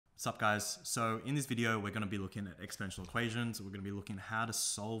Sup guys, so in this video we're going to be looking at exponential equations. We're going to be looking at how to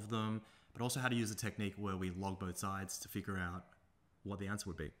solve them, but also how to use a technique where we log both sides to figure out what the answer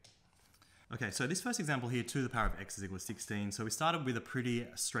would be. Okay, so this first example here, 2 to the power of x is equal to 16. So we started with a pretty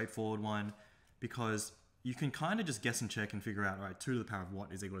straightforward one because you can kind of just guess and check and figure out, all right, 2 to the power of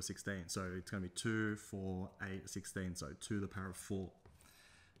what is equal to 16? So it's going to be 2, 4, 8, 16. So 2 to the power of 4.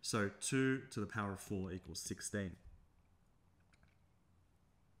 So 2 to the power of 4 equals 16.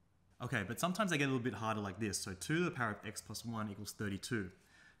 Okay, but sometimes they get a little bit harder like this. So 2 to the power of x plus 1 equals 32.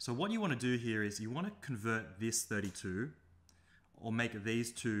 So what you want to do here is you want to convert this 32 or make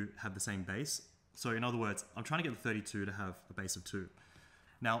these two have the same base. So in other words, I'm trying to get the 32 to have a base of 2.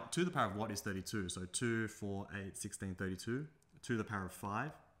 Now, 2 to the power of what is 32? So 2, 4, 8, 16, 32. 2 to the power of 5.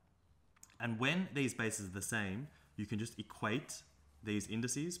 And when these bases are the same, you can just equate these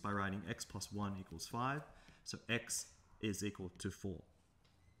indices by writing x plus 1 equals 5. So x is equal to 4.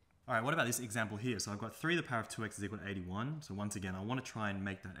 All right, what about this example here? So I've got 3 to the power of 2x is equal to 81. So once again, I want to try and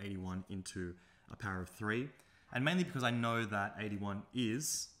make that 81 into a power of 3. And mainly because I know that 81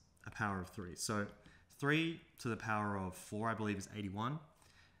 is a power of 3. So 3 to the power of 4, I believe, is 81.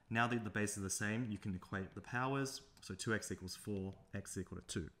 Now that the bases are the same, you can equate the powers. So 2x equals 4, x is equal to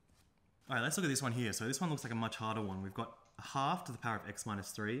 2. All right, let's look at this one here. So this one looks like a much harder one. We've got a half to the power of x minus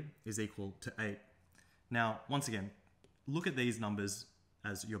 3 is equal to 8. Now, once again, look at these numbers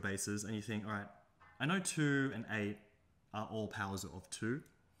as your bases and you think, all right, I know 2 and 8 are all powers of 2.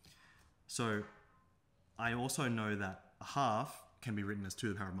 So I also know that a half can be written as 2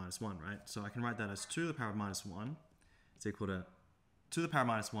 to the power of minus 1, right? So I can write that as 2 to the power of minus 1 is equal to 2 to the power of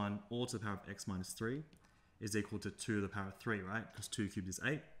minus 1 all to the power of x minus 3 is equal to 2 to the power of 3, right? Because 2 cubed is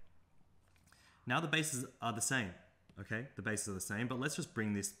 8. Now the bases are the same, okay? The bases are the same, but let's just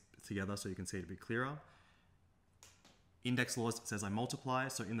bring this together so you can see it a bit clearer. Index laws says I multiply,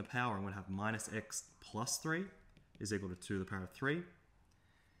 so in the power I'm going to have minus x plus 3 is equal to 2 to the power of 3.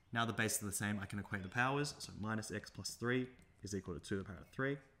 Now the bases are the same, I can equate the powers, so minus x plus 3 is equal to 2 to the power of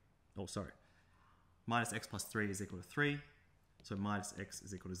 3. Oh, sorry. Minus x plus 3 is equal to 3, so minus x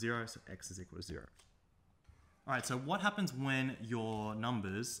is equal to 0, so x is equal to 0. All right, so what happens when your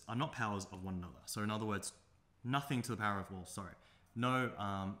numbers are not powers of one another? So in other words, nothing to the power of, well, sorry, no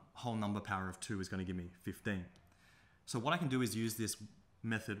whole number power of 2 is going to give me 15. So what I can do is use this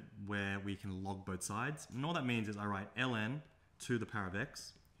method where we can log both sides. And all that means is I write ln to the power of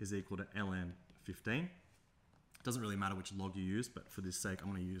x is equal to ln 15. It doesn't really matter which log you use, but for this sake, I'm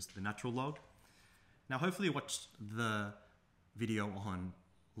going to use the natural log. Now, hopefully you watched the video on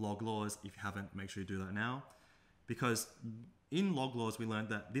log laws. If you haven't, make sure you do that now. Because in log laws, we learned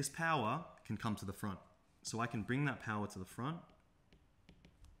that this power can come to the front. So I can bring that power to the front,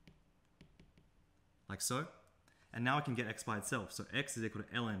 like so. And now I can get x by itself. So x is equal to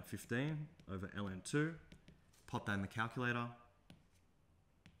ln 15 over ln 2. Pop that in the calculator.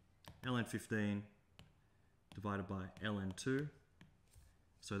 ln 15 divided by ln 2.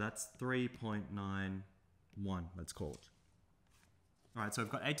 So that's 3.91, let's call it. All right, so I've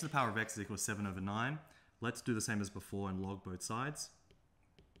got 8 to the power of x is equal to 7 over 9. Let's do the same as before and log both sides.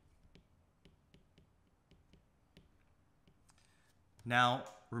 Now,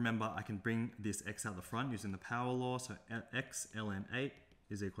 remember, I can bring this x out the front using the power law. So x ln 8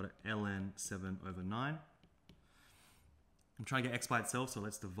 is equal to ln 7 over 9. I'm trying to get x by itself, so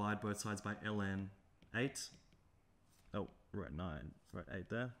let's divide both sides by ln 8. Oh, right 9, right 8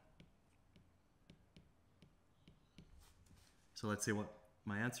 there. So let's see what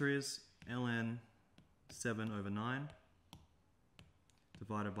my answer is. ln 7 over 9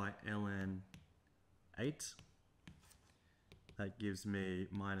 divided by ln 8. That gives me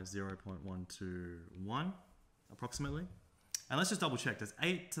minus 0.121 approximately. And let's just double check. Does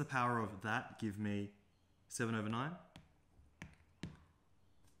 8 to the power of that give me 7 over 9?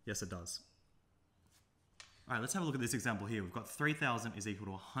 Yes, it does. All right, let's have a look at this example here. We've got 3,000 is equal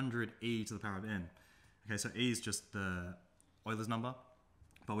to 100 e to the power of n. Okay, so e is just the Euler's number,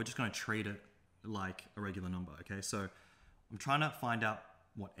 but we're just going to treat it like a regular number, okay? So I'm trying to find out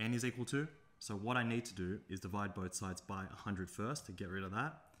what n is equal to. So what I need to do is divide both sides by 100 first to get rid of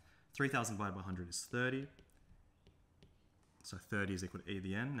that. 3,000 divided by 100 is 30. So 30 is equal to e to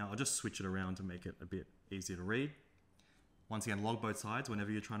the n. Now I'll just switch it around to make it a bit easier to read. Once again, log both sides whenever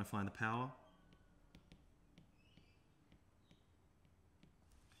you're trying to find the power.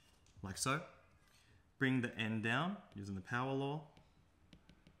 Like so. Bring the n down using the power law.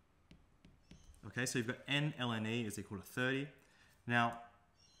 Okay, so you've got n ln e is equal to 30. Now,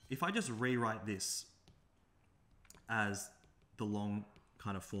 if I just rewrite this as the long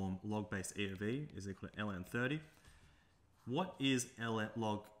kind of form log base e of e is equal to ln 30, what is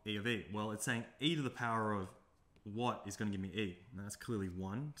log e of e? Well, it's saying e to the power of what is going to give me e? And that's clearly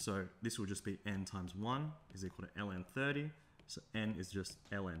 1. So this will just be n times 1 is equal to ln 30. So n is just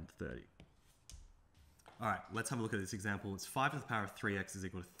ln 30. All right, let's have a look at this example. It's 5 to the power of 3x is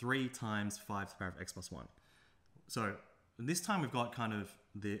equal to 3 times 5 to the power of x plus 1. So this time we've got kind of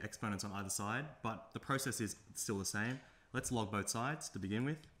the exponents on either side, but the process is still the same. Let's log both sides to begin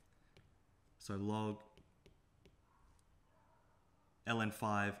with. So log ln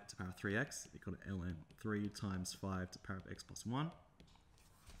 5 to the power of 3x equal to ln 3 times 5 to the power of x plus 1,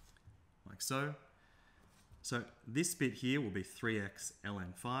 like so. So this bit here will be 3x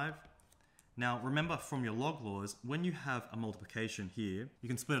ln 5. Now remember from your log laws, when you have a multiplication here, you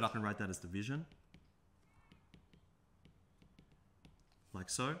can split it up and write that as division, like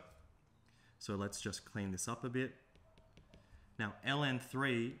so. So let's just clean this up a bit. Now ln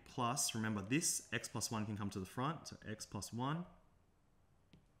 3 plus, remember this x plus 1 can come to the front, so x plus 1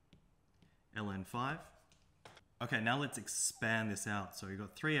 ln 5. Okay, now let's expand this out. So you've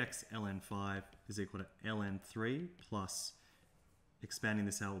got 3x ln 5 is equal to ln 3 plus, expanding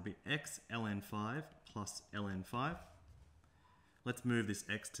this out will be x ln 5 plus ln 5. Let's move this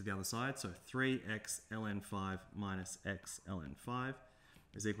x to the other side. So 3x ln 5 minus x ln 5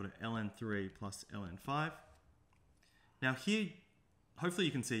 is equal to ln 3 plus ln 5. Now here, hopefully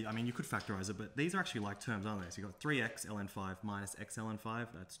you can see, I mean, you could factorize it, but these are actually like terms, aren't they? So you've got 3x ln 5 minus x ln 5,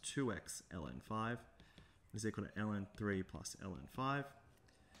 that's 2x ln 5 is equal to ln 3 plus ln 5.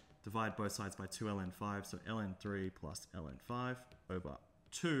 Divide both sides by 2 ln 5, so ln 3 plus ln 5 over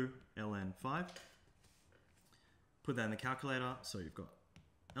 2 ln 5. Put that in the calculator, so you've got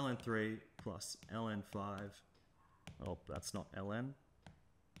ln 3 plus ln 5, oh, that's not ln,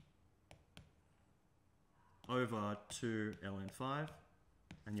 over 2 ln 5,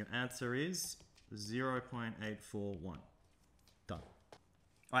 and your answer is 0.841. Done.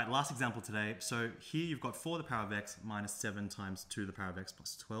 All right, last example today. So here you've got 4 to the power of x minus 7 times 2 to the power of x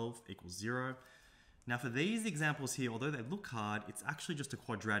plus 12 equals 0. Now for these examples here, although they look hard, it's actually just a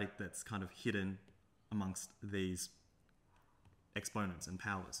quadratic that's kind of hidden amongst these exponents and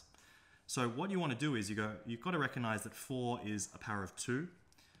powers. So what you want to do is you've got to recognize that 4 is a power of 2.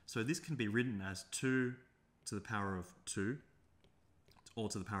 So this can be written as 2 to the power of 2, or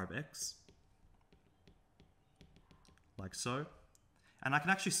to the power of x, like so. And I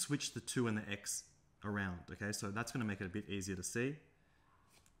can actually switch the 2 and the x around, okay? So that's going to make it a bit easier to see,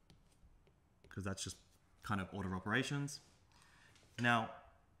 because that's just kind of order of operations. Now,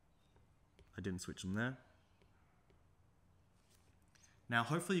 I didn't switch them there. Now,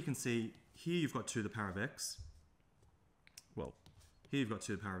 hopefully you can see here you've got 2 to the power of x. Well, here you've got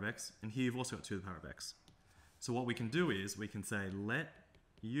 2 to the power of x, and here you've also got 2 to the power of x. So what we can do is we can say let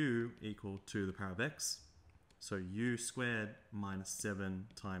u equal 2 to the power of x. So u squared minus 7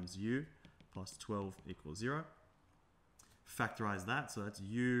 times u plus 12 equals 0. Factorize that, so that's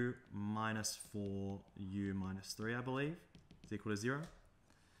u minus 4, u minus 3, I believe, is equal to 0.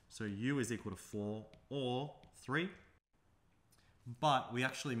 So u is equal to 4 or 3. But we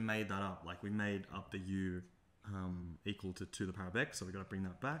actually made that up, like we made up the u equal to 2 to the power of x, so we've got to bring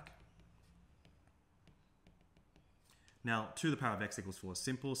that back. Now 2 to the power of x equals 4 is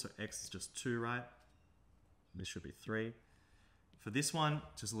simple, so x is just 2, right? This should be 3. For this one,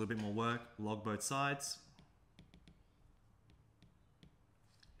 just a little bit more work, log both sides.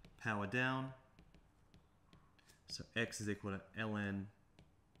 Power down. So x is equal to ln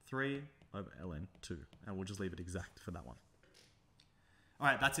 3 over ln 2. And we'll just leave it exact for that one. All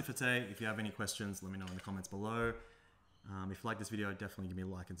right, that's it for today. If you have any questions, let me know in the comments below. If you like this video, definitely give me a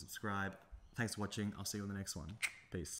like and subscribe. Thanks for watching. I'll see you on the next one. Peace.